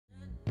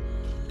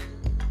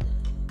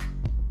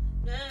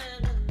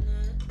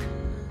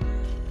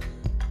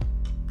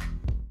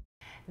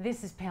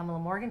This is Pamela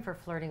Morgan for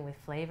Flirting with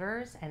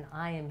Flavors, and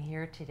I am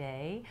here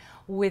today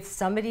with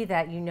somebody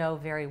that you know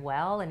very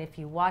well. And if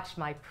you watched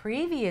my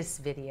previous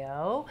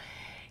video,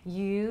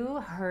 you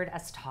heard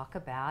us talk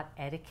about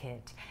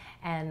etiquette.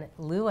 And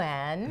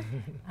Luann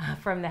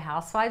from the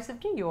Housewives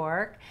of New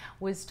York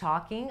was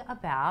talking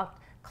about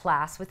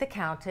class with the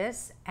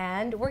Countess,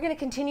 and we're going to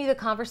continue the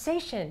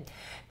conversation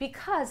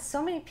because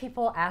so many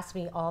people ask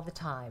me all the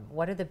time,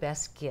 what are the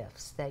best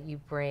gifts that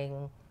you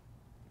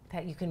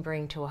can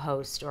bring to a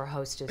host or a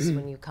hostess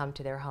when you come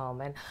to their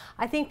home? And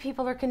I think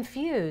people are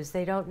confused.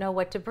 They don't know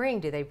what to bring.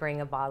 Do they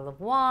bring a bottle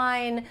of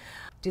wine?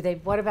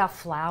 What about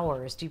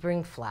flowers? Do you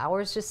bring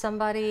flowers to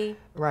somebody?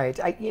 Right.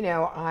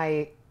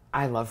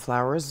 I love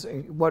flowers.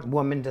 What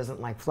woman doesn't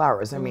like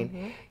flowers? I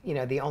mean,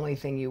 the only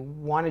thing you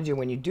want to do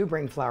when you do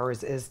bring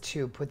flowers is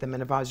to put them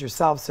in a vase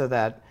yourself so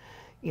that,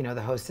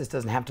 the hostess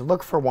doesn't have to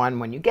look for one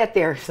when you get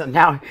there. So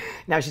now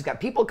she's got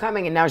people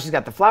coming, and now she's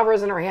got the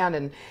flowers in her hand,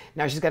 and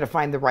now she's got to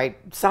find the right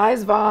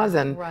size vase,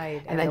 and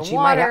then she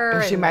might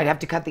have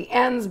to cut the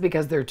ends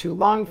because they're too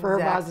long for her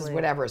vases,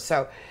 whatever.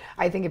 So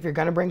I think if you're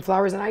going to bring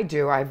flowers, and I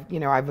do, I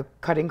have a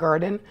cutting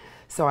garden.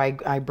 So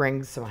I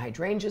bring some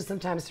hydrangeas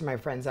sometimes to my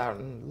friends out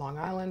in Long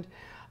Island.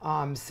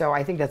 So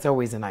I think that's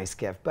always a nice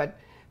gift. But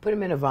put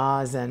them in a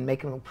vase and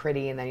make them look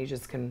pretty, and then you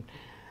just can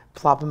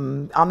plop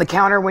them on the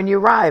counter when you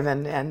arrive.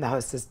 And the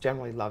hostess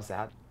generally loves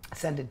that.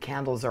 Scented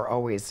candles are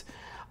always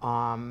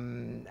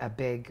a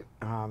big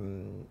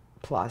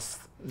plus.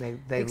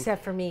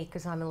 Except for me,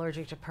 because I'm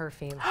allergic to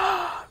perfume.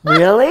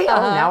 Really?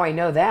 Oh, now I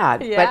know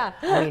that. Yeah.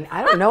 But I mean,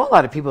 I don't know a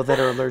lot of people that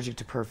are allergic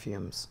to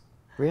perfumes.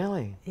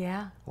 Really?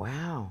 Yeah.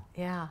 Wow.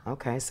 Yeah.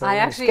 Okay, so I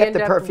actually end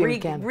up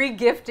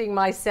re-gifting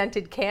my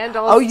scented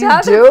candles. Oh, you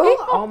do?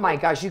 Oh my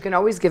gosh, you can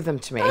always give them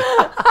to me.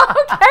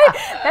 Okay,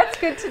 that's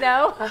good to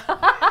know.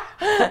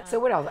 So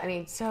what else? I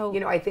mean,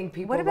 I think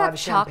people love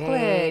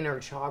champagne or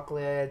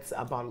chocolates,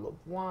 a bottle of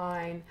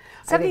wine.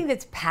 Something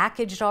that's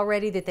packaged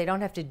already that they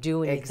don't have to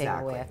do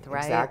anything with,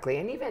 right? Exactly.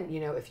 And even,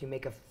 if you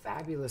make a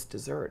fabulous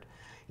dessert,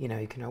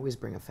 you can always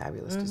bring a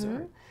fabulous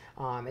dessert.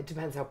 It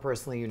depends how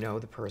personally you know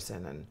the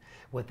person and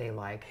what they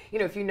like.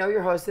 If you know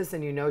your hostess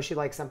and she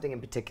likes something in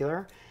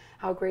particular,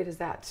 how great is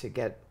that to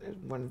get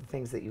one of the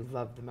things that you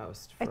love the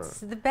most?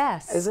 It's the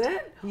best. Isn't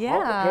it? Yeah.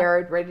 All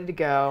prepared, ready to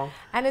go.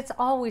 And it's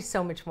always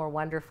so much more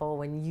wonderful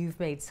when you've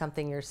made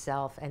something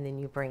yourself and then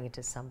you bring it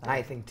to somebody.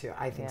 I think too.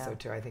 I think so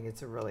too. I think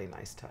it's a really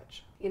nice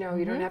touch. You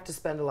don't have to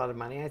spend a lot of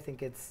money. I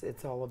think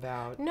it's all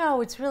about... No,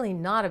 it's really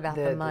not about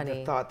the money.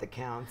 The thought that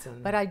counts.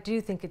 But I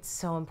do think it's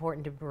so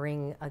important to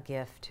bring a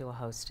gift to a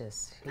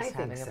hostess who's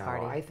having a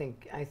party. I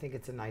think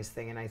it's a nice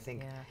thing, and I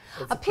think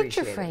it's a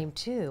picture frame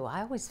too.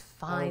 I always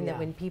find that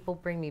when people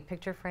bring me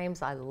picture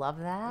frames, I love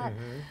that.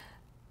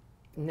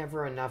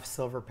 Never enough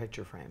silver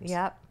picture frames.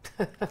 Yep.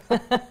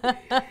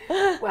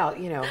 Well,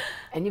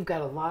 and you've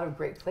got a lot of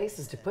great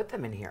places to put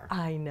them in here.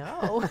 I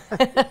know.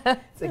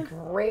 It's a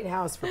great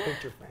house for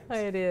picture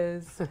frames. It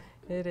is.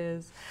 It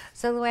is.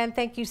 So, Luann,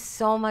 thank you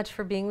so much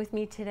for being with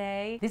me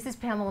today. This is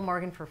Pamela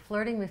Morgan for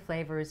Flirting with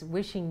Flavors,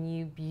 wishing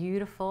you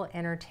beautiful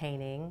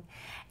entertaining.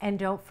 And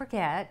don't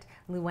forget,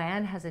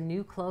 Luann has a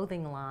new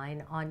clothing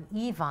line on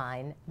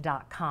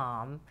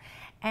evine.com.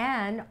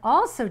 And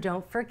also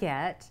don't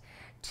forget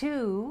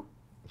to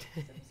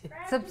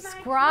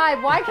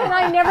subscribe. Why can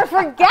I never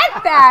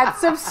forget that?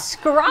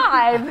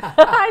 Subscribe.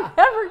 I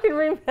never can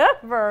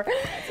remember.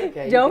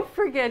 Okay. Don't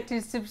forget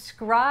to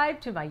subscribe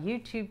to my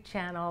YouTube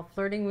channel,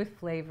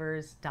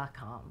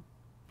 flirtingwithflavors.com.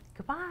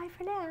 Goodbye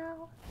for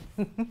now.